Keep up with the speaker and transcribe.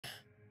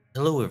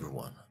Hello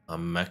everyone,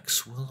 I'm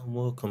Maxwell and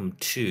welcome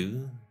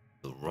to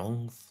The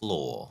Wrong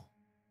Floor.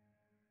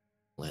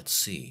 Let's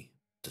see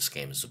what this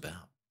game is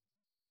about.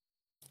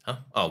 Huh?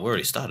 Oh, we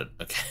already started.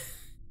 Okay.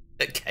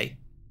 Okay.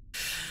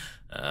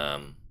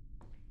 Um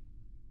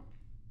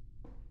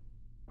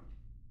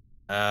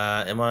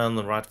am I on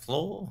the right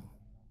floor?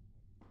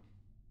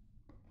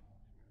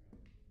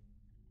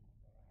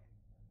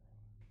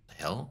 The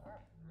hell?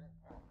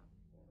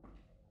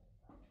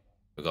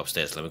 We go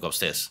upstairs, let me go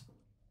upstairs.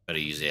 Better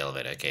use the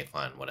elevator, okay,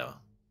 fine, whatever.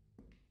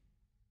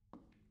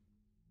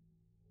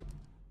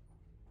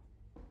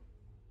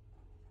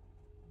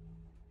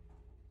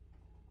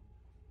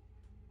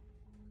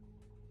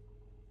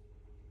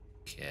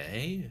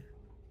 Okay.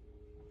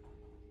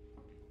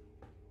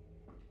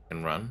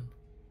 Can run.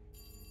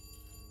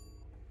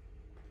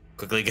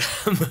 Quickly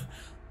come.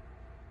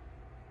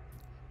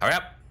 Hurry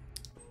up!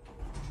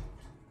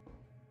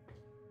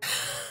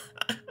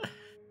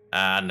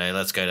 No,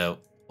 let's go to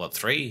what,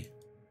 3?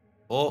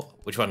 4?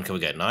 Which one can we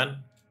go? 9?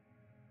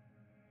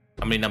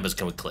 How many numbers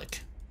can we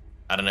click?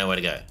 I don't know where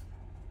to go.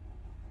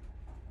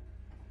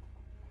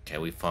 Okay,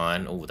 we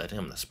find. Oh,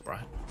 that's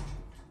bright.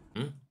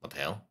 What the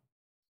hell?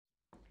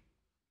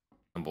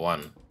 Number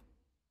 1.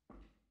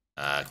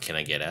 Can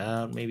I get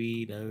out?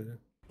 Maybe no.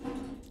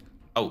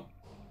 Oh,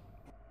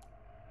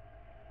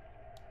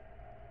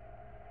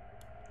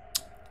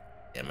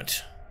 damn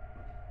it.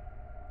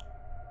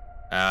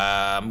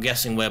 I'm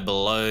guessing we're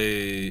below.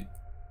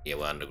 Yeah,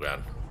 we're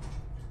underground.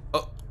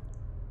 Oh,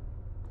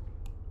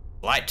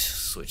 light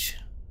switch.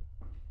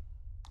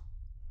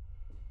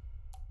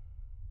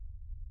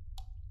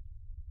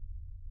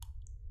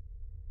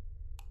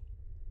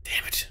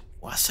 Damn it!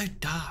 Why so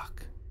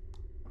dark?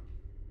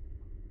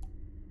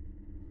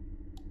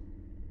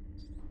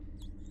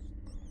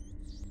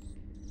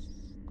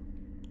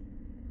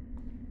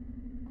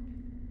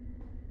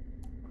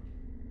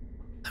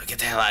 Let me get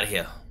the hell out of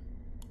here.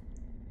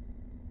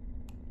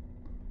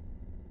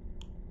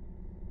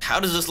 How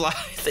does this light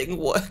thing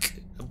work?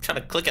 I'm trying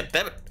to click it.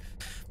 Damn it!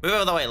 Move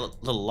out of the way,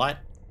 little light.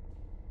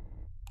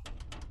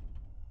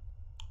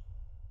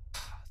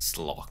 It's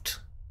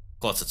locked. Of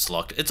course, it's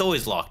locked. It's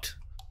always locked.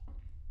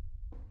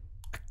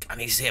 I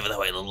need to see out of the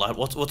way, little light.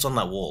 What's on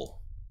that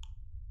wall?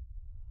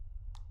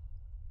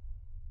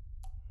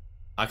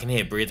 I can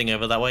hear breathing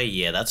over that way.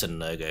 Yeah, that's a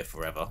no-go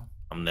forever.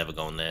 I'm never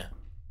going there.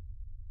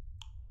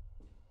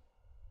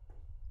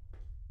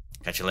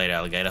 Catch you later,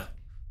 alligator.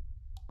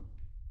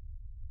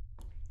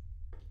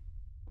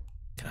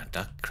 Can I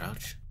duck,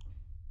 crouch?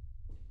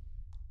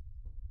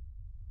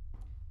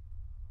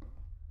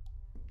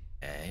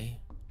 Okay.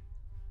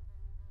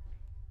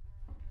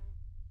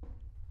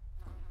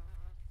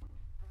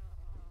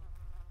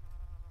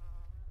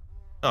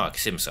 Oh, I can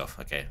see himself.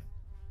 Okay.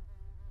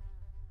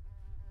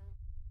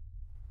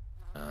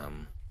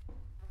 Um.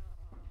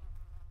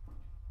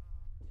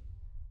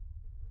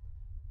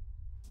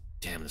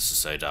 Damn, this is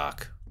so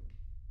dark.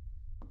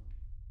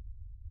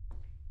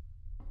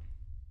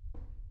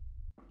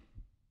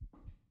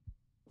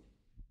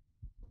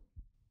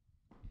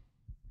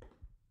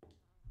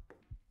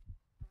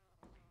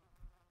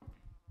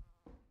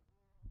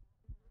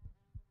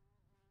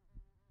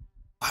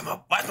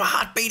 Why's my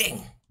heart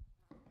beating?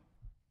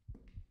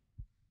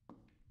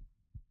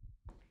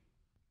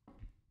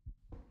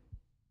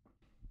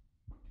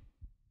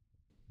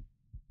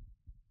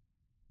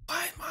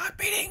 Why is my heart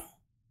beating?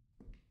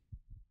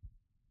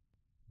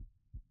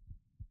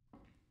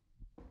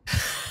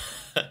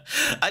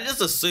 I just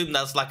assume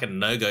that's like a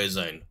no-go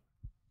zone.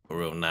 For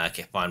real, nah,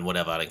 okay, fine,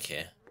 whatever, I don't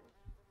care.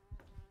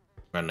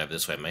 Run over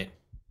this way, mate.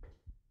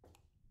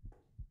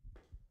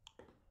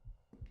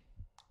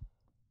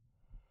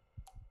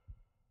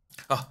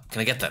 Oh,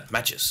 can I get that?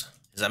 Matches.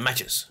 Is that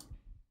matches?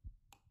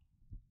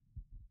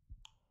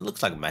 It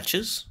looks like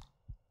matches.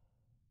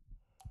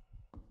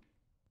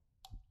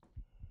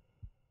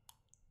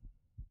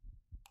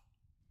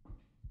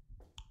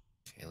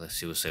 Okay, let's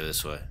see what's over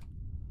this way.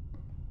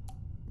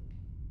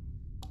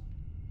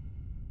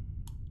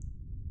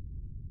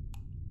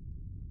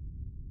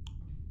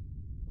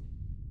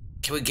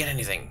 Can we get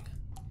anything?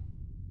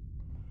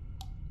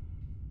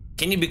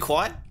 Can you be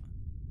quiet?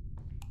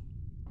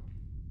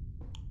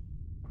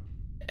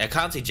 I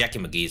can't see Jackie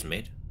McGee's,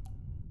 mate.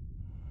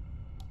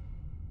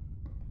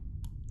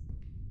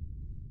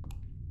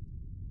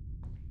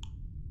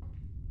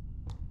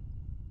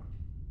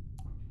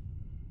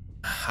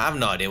 I have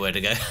no idea where to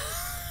go.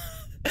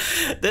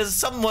 There's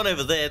someone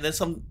over there, there's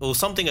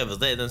something over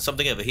there, then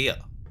something over here.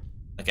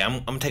 Okay,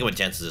 I'm taking my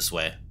chances this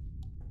way.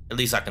 At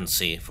least I can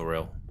see, for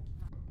real.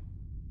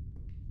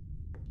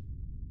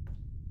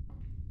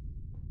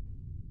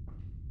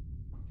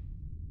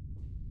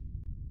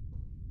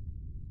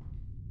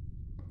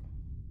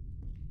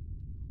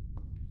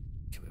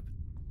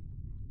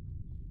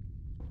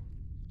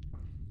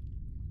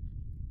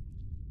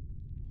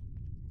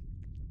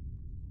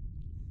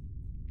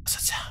 What's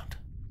that sound?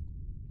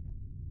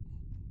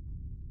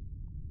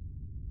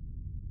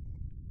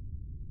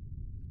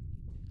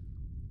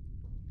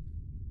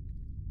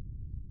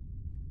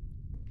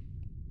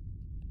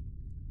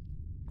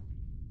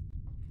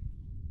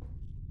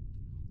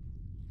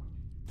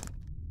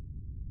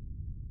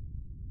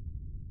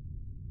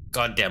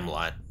 Goddamn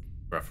light,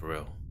 bro, for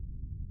real.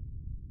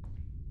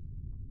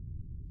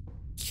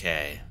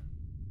 Okay.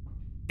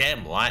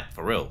 Damn light,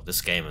 for real.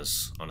 This game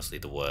is honestly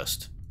the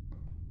worst.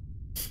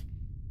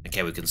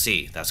 Okay, we can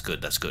see. That's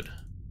good, that's good.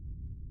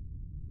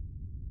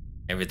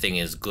 Everything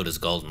is good as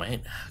gold,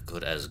 mate.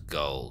 Good as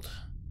gold.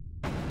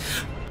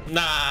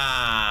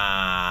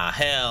 Nah,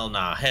 hell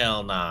nah,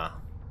 hell nah.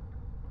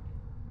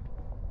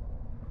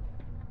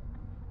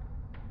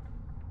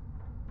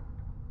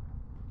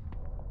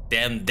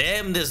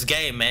 Damn this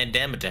game, man.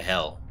 Damn it to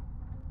hell.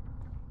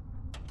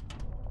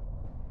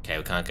 Okay,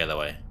 we can't go that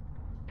way.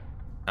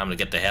 Time to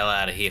get the hell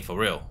out of here for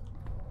real.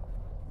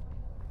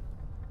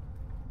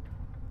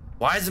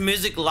 Why is the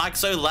music like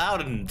so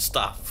loud and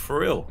stuff? For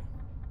real.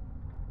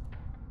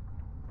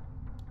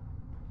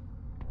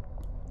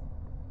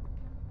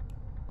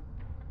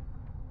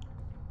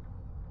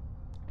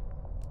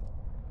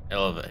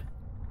 Elevate.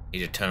 Need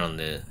to turn on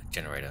the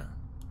generator.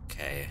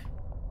 Okay.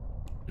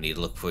 Need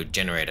to look for a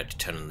generator to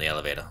turn on the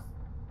elevator.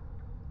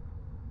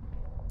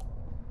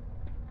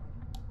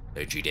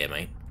 Don't you dare,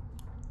 mate.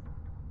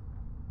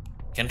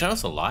 Can I turn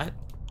off the light?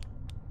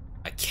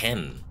 I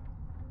can.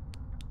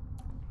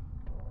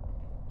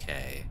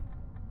 Okay.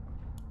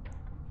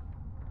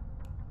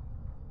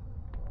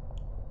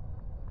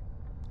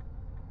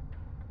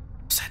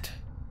 What's that?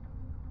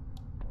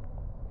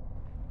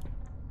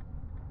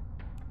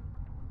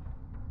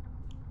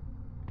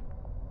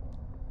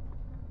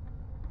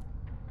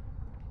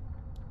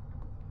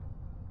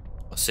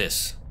 What's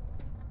this?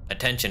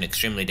 Attention,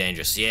 extremely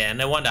dangerous. Yeah,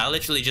 no wonder. I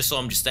literally just saw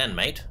him just then,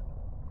 mate.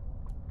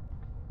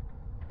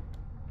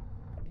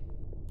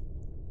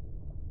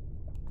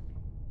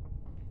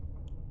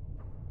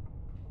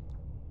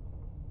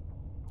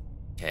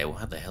 Okay, well,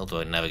 how the hell do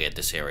I navigate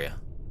this area?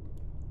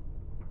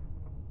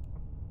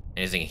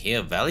 Anything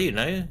here? Value?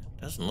 No?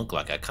 Doesn't look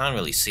like. I can't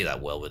really see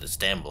that well with this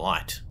damn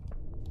light.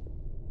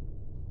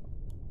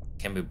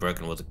 Can be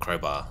broken with a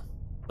crowbar.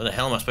 Where the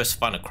hell am I supposed to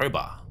find a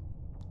crowbar?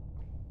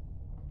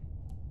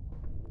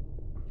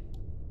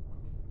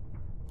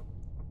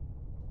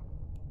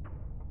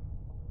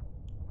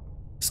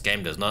 This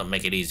game does not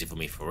make it easy for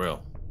me, for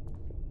real.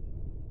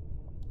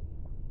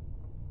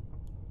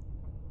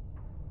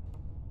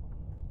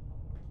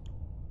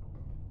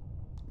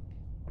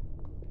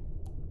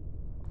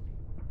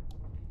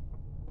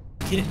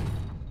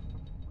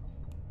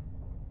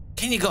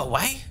 Can you go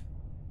away?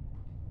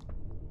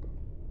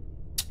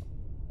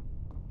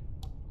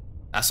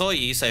 I saw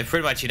you, so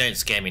pretty much you don't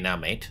scare me now,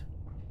 mate.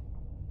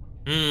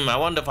 I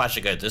wonder if I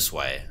should go this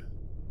way.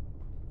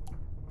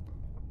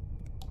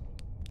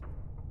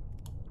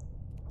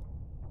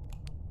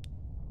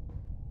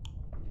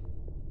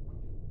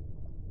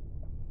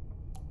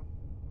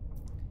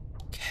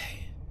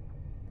 Okay.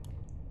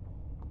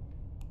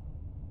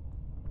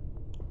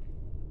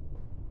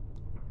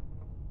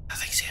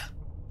 Nothing's here.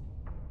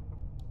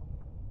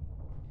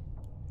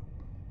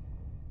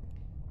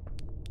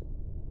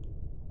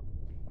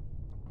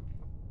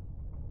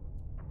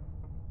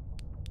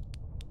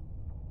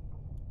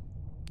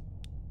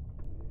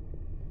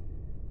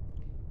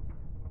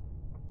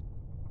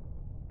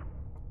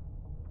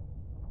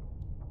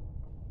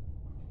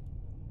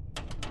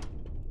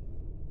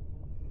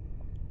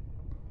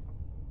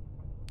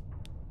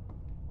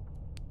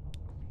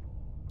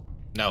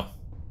 No.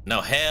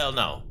 No, hell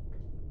no.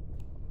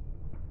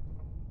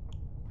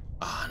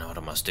 Ah, I know what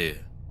I must do.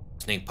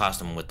 Sneak past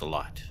them with the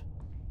light.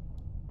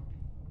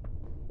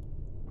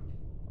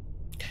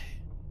 Okay.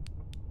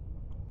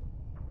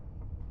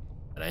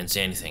 I don't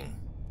see anything.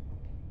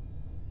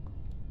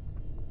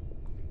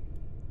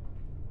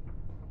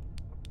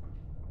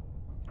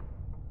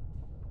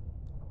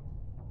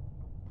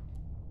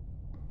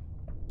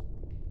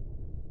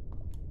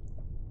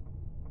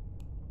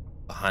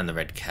 Behind the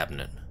red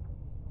cabinet.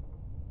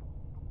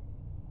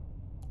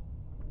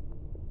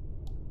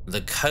 The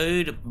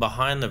code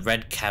behind the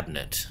red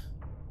cabinet.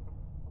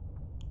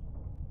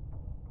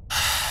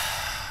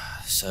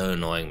 So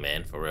annoying,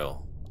 man, for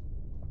real.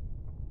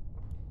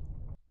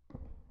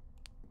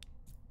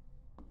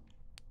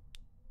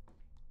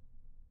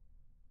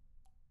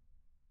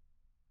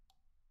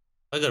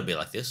 I gotta be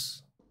like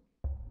this.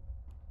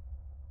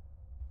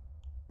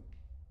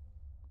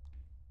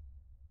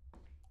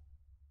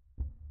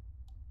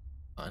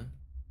 Fine.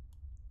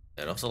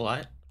 Turn off the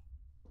light.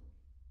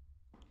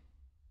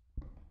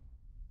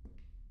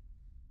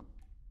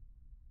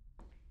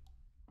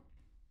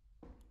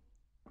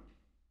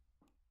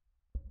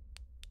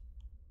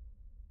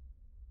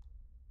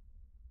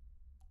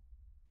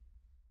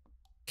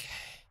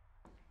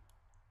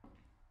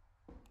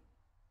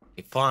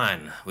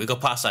 Fine, we got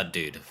past that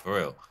dude, for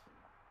real.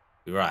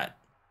 You're right.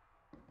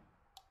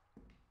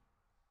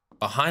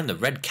 Behind the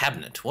red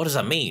cabinet, what does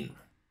that mean?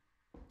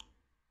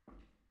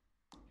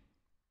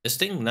 This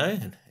thing? No,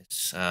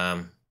 it's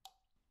those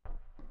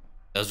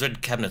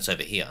red cabinets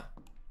over here.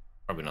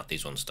 Probably not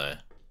these ones though.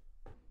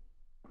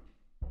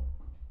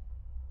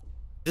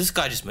 Did this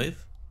guy just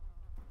move?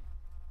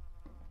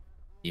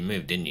 You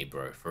moved, didn't you,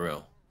 bro? For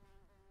real.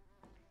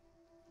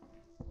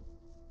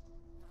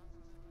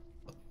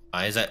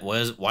 Why is that?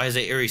 Why is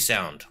there eerie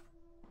sound?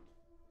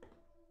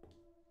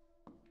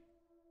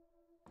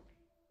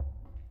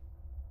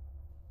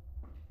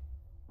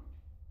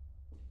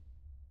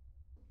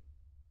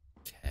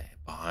 Okay,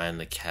 behind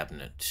the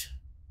cabinet.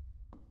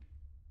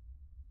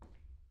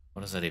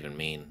 What does that even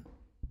mean?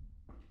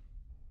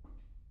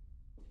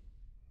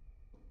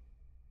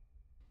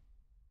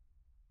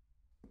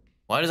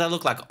 Why does that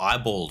look like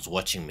eyeballs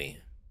watching me?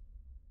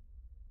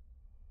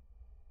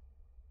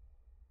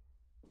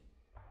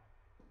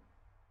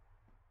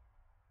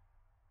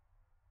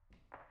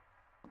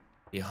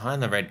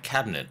 Behind the red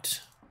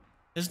cabinet,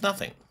 there's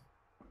nothing.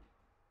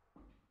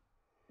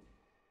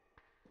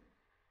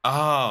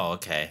 Oh,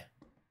 okay.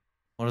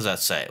 What does that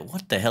say?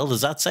 What the hell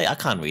does that say? I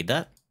can't read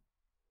that.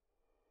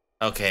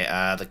 Okay,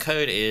 the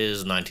code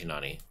is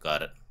 1990.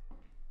 Got it.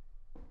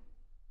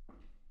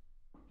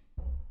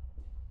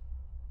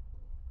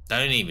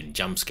 Don't even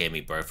jump scare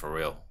me, bro, for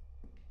real.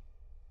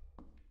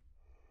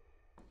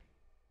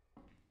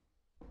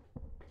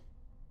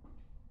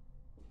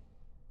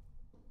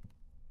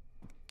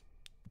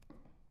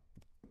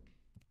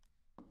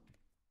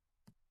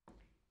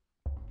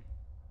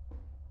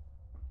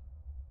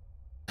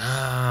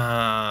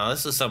 Ah,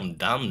 this is some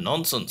dumb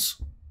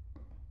nonsense.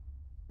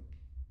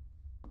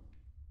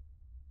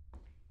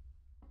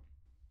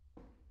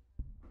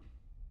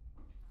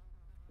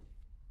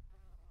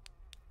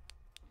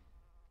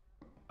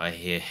 I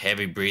hear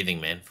heavy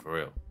breathing, man, for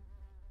real.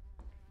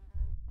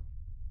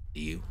 Do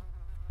you?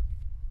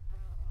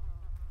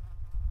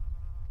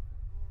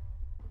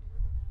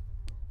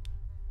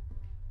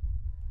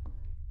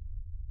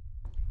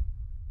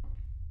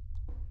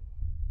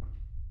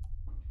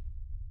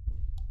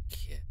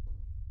 Yeah.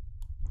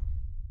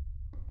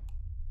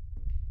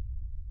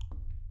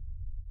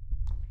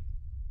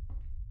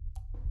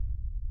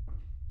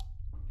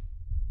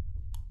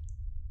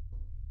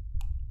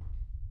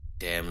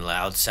 Damn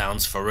loud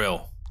sounds for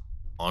real.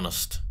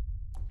 Honest.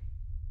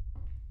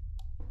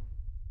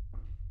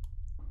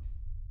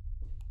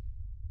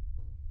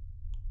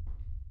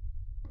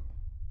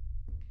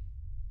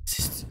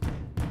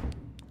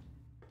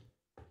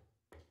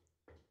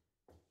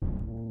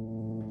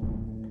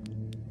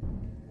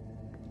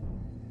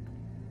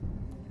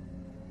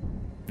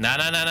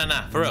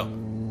 Nah, for real.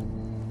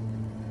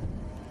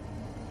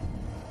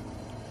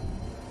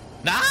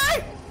 Nah!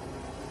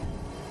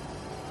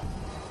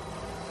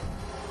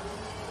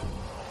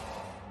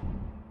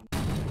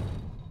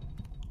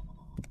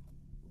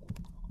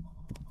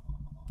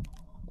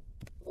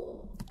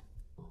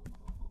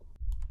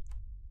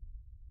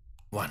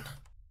 One.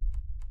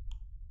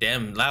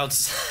 Damn loud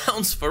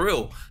sounds for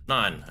real.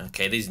 9.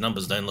 Okay, these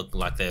numbers don't look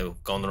like they're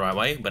going the right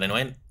way, but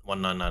anyway,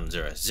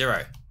 1990.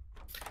 0.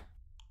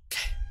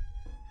 Okay.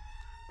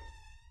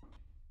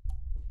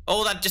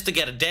 All that just to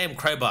get a damn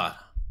crowbar.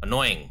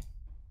 Annoying.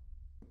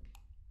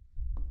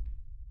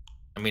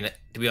 I mean,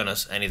 to be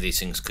honest, any of these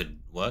things could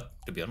work,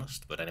 to be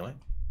honest, but anyway.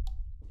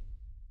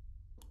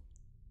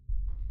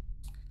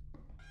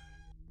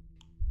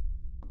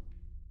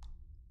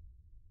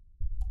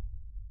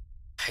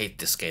 I hate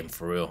this game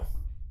for real.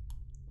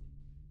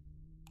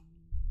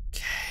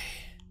 Okay.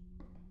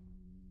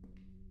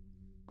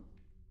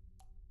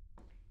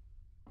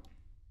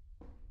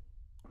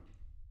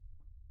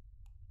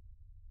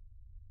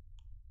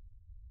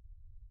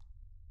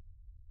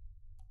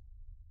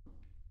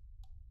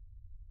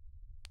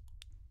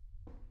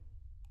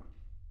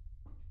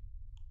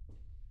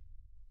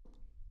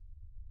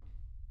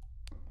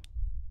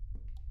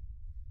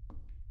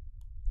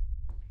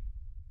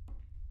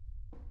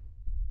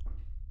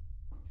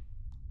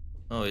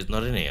 Oh, he's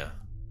not in here.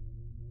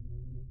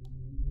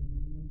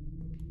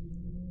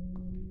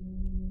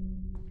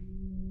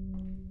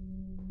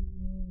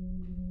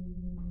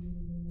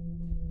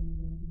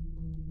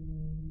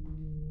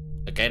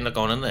 Okay, not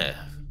going in there.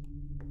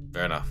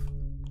 Fair enough.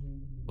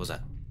 What was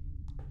that?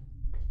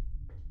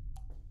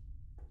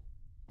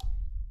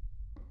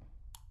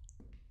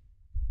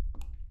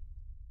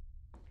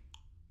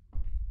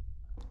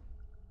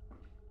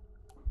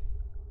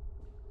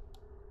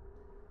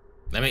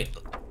 Let me...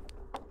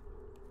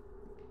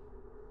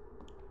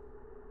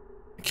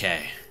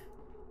 Okay.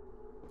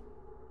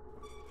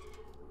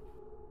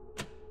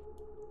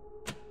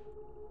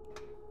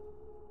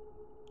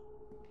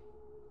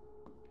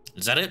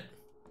 Is that it?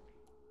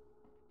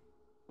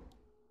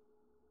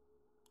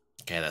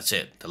 Okay, that's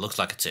it. That looks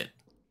like it's it.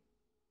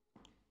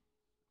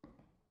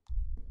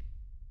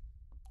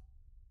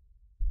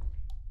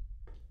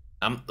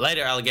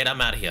 Later, alligator.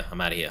 I'm out of here. I'm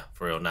out of here.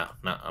 For real. No,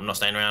 I'm not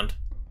staying around.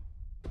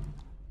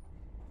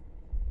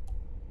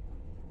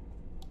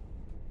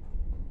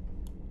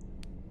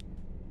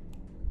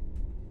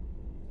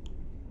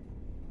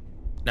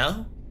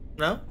 No?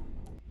 No?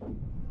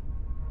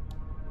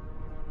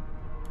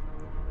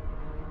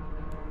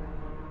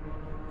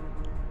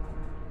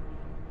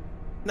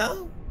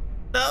 No?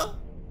 No?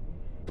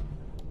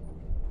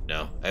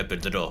 No, open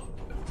the door.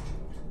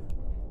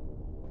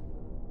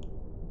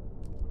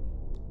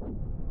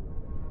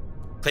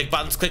 Click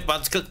buttons, click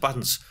buttons, click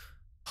buttons.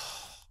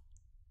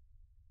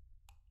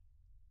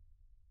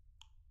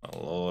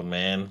 lord,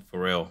 man.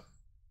 For real.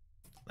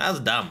 That was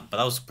dumb, but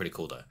that was pretty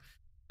cool though.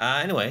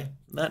 Anyway,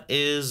 that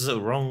is the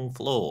wrong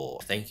floor.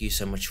 Thank you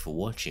so much for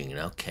watching, and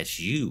I'll catch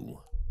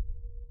you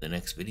in the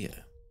next video.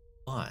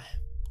 Bye.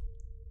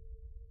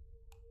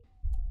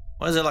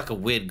 Why is there like a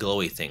weird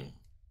glowy thing?